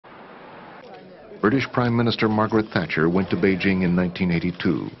British Prime Minister Margaret Thatcher went to Beijing in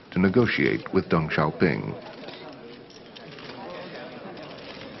 1982 to negotiate with Deng Xiaoping.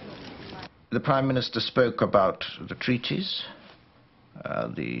 The Prime Minister spoke about the treaties,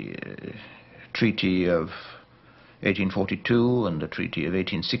 the Treaty of 1842 and the Treaty of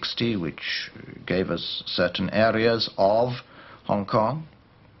 1860, which gave us certain areas of Hong Kong.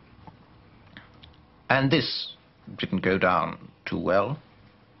 And this didn't go down too well.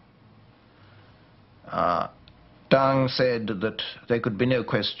 Deng said that there could be no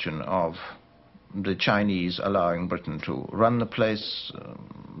question of the Chinese allowing Britain to run the place.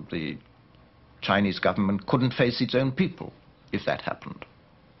 The Chinese government couldn't face its own people if that happened.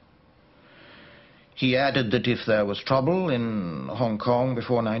 He added that if there was trouble in Hong Kong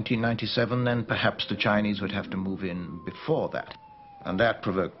before 1997, then perhaps the Chinese would have to move in before that. And that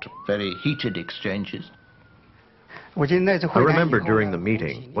provoked very heated exchanges. I remember during the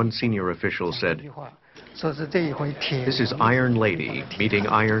meeting, one senior official said, "This is Iron Lady meeting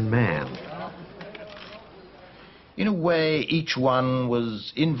Iron Man." In a way, each one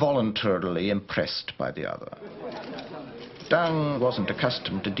was involuntarily impressed by the other. Deng wasn't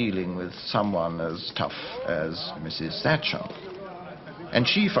accustomed to dealing with someone as tough as Mrs. Thatcher. And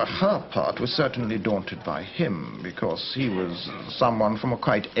she, for her part, was certainly daunted by him, because he was someone from a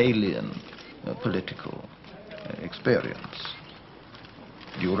quite alien political experience.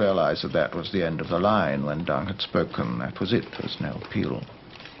 You realize that that was the end of the line. When Deng had spoken, that was it. There was no appeal.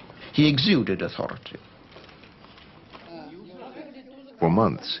 He exuded authority. For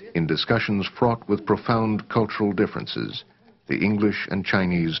months, in discussions fraught with profound cultural differences, the English and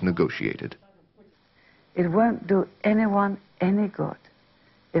Chinese negotiated. It won't do anyone any good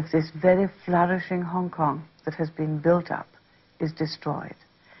if this very flourishing Hong Kong that has been built up is destroyed.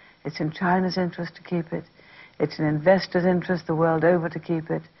 It's in China's interest to keep it. It's in investors' interest the world over to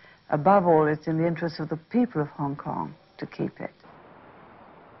keep it. Above all, it's in the interest of the people of Hong Kong to keep it.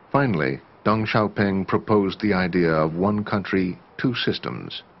 Finally, Deng Xiaoping proposed the idea of one country, two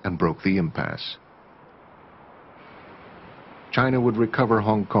systems, and broke the impasse. China would recover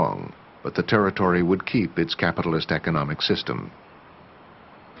Hong Kong, but the territory would keep its capitalist economic system.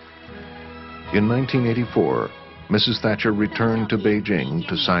 In 1984, Mrs. Thatcher returned to Beijing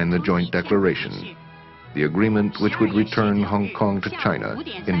to sign the joint declaration, the agreement which would return Hong Kong to China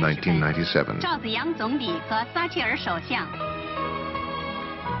in 1997.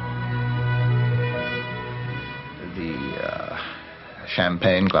 The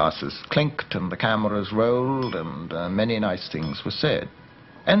champagne glasses clinked and the cameras rolled, and many nice things were said.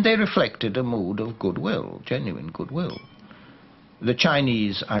 And they reflected a mood of goodwill, genuine goodwill. The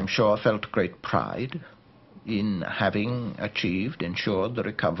Chinese, I'm sure, felt great pride in having ensured the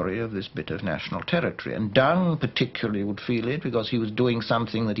recovery of this bit of national territory. And Deng particularly would feel it because he was doing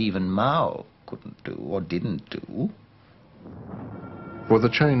something that even Mao couldn't do or didn't do. For the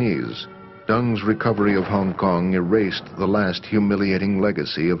Chinese, Deng's recovery of Hong Kong erased the last humiliating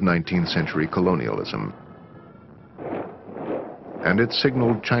legacy of 19th century colonialism. And it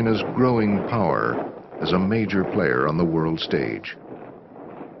signaled China's growing power as a major player on the world stage.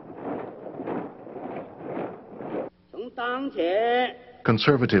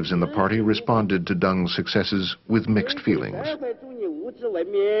 Conservatives in the party responded to Deng's successes with mixed feelings.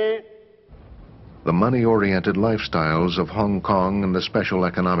 The money-oriented lifestyles of Hong Kong and the special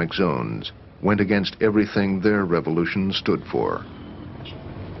economic zones went against everything their revolution stood for.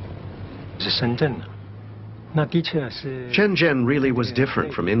 Shenzhen really was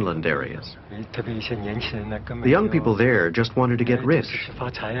different from inland areas. The young people there just wanted to get rich.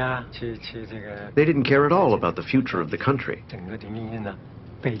 They didn't care at all about the future of the country.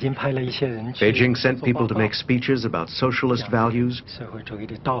 Beijing sent people to make speeches about socialist values, but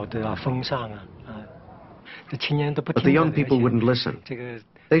the young people wouldn't listen.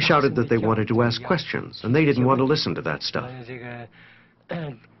 They shouted that they wanted to ask questions, and they didn't want to listen to that stuff.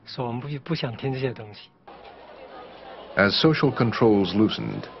 As social controls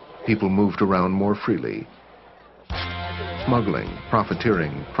loosened, people moved around more freely. Smuggling,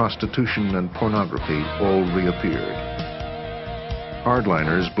 profiteering, prostitution, and pornography all reappeared.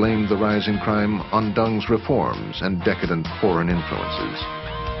 Hardliners blamed the rise in crime on Deng's reforms and decadent foreign influences.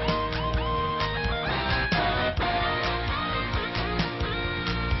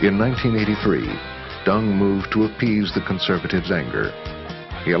 In 1983, Deng moved to appease the conservatives' anger.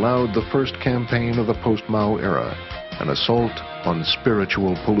 He allowed the first campaign of the Post-Mao era, an assault on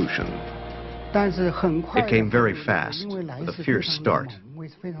spiritual pollution. It came very fast, with a fierce start.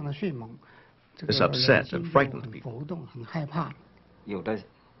 This upset and frightened people.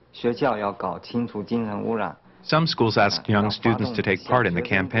 Some schools asked young students to take part in the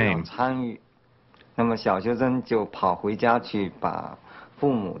campaign. Those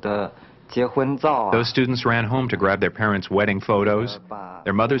students ran home to grab their parents' wedding photos,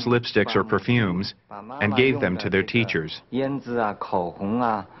 their mother's lipsticks or perfumes, and gave them to their teachers,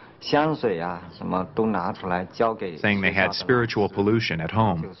 saying they had spiritual pollution at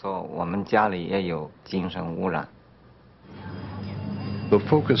home. The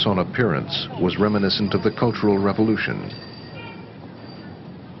focus on appearance was reminiscent of the Cultural Revolution.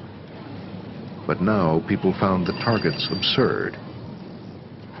 But now people found the targets absurd.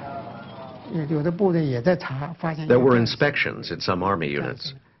 There were inspections in some army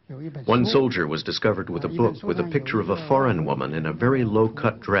units. One soldier was discovered with a book with a picture of a foreign woman in a very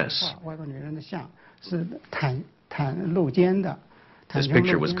low-cut dress. This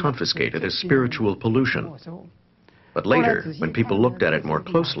picture was confiscated as spiritual pollution. But later, when people looked at it more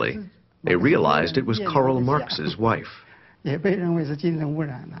closely, they realized it was Karl Marx's wife. There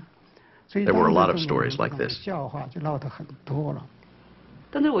were a lot of stories like this. I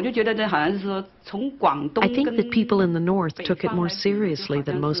think that people in the north took it more seriously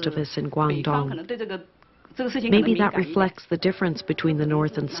than most of us in Guangdong. Maybe that reflects the difference between the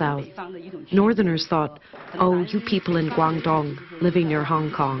north and south. Northerners thought, oh, you people in Guangdong, living near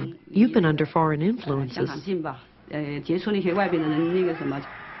Hong Kong, you've been under foreign influences.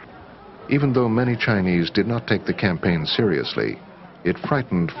 Even though many Chinese did not take the campaign seriously, it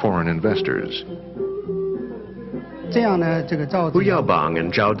frightened foreign investors. Hu Yaobang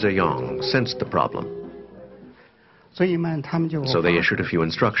and Zhao Ziyang sensed the problem. So they issued a few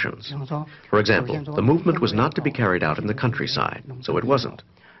instructions. For example, the movement was not to be carried out in the countryside, so it wasn't.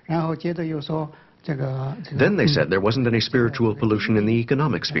 Then they said there wasn't any spiritual pollution in the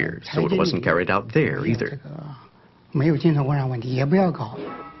economic sphere, so it wasn't carried out there either.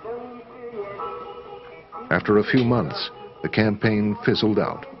 After a few months, the campaign fizzled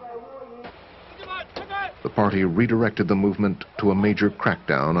out. The party redirected the movement to a major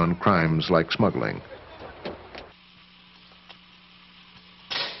crackdown on crimes like smuggling.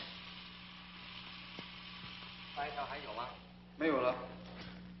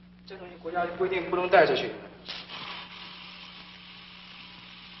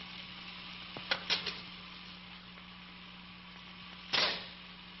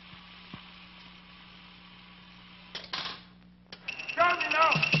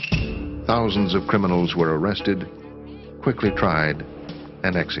 Thousands of criminals were arrested, quickly tried,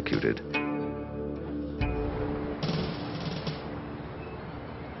 and executed.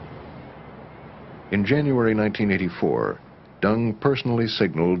 In January 1984, Deng personally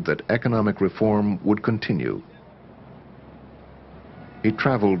signaled that economic reform would continue. He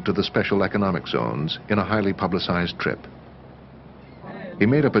traveled to the special economic zones in a highly publicized trip. He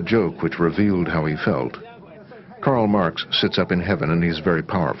made up a joke which revealed how he felt. Karl Marx sits up in heaven and he's very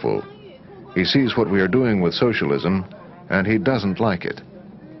powerful. He sees what we are doing with socialism, and he doesn't like it.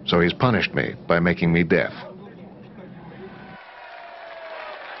 So he's punished me by making me deaf.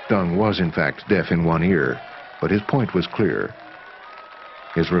 Deng was in fact deaf in one ear, but his point was clear.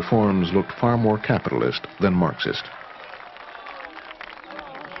 His reforms looked far more capitalist than Marxist.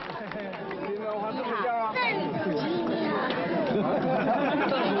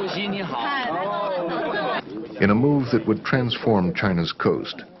 In a move that would transform China's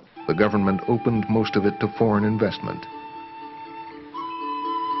coast, the government opened most of it to foreign investment.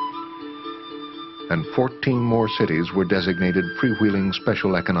 And 14 more cities were designated freewheeling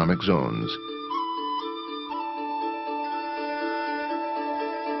special economic zones.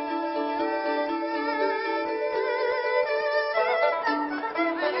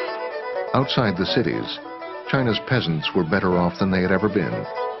 Outside the cities, China's peasants were better off than they had ever been.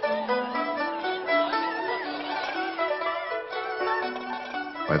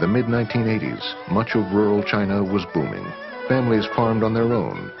 By the mid-1980s, much of rural China was booming. Families farmed on their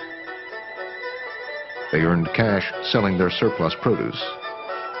own. They earned cash selling their surplus produce.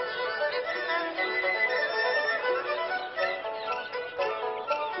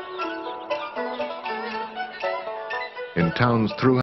 In towns throughout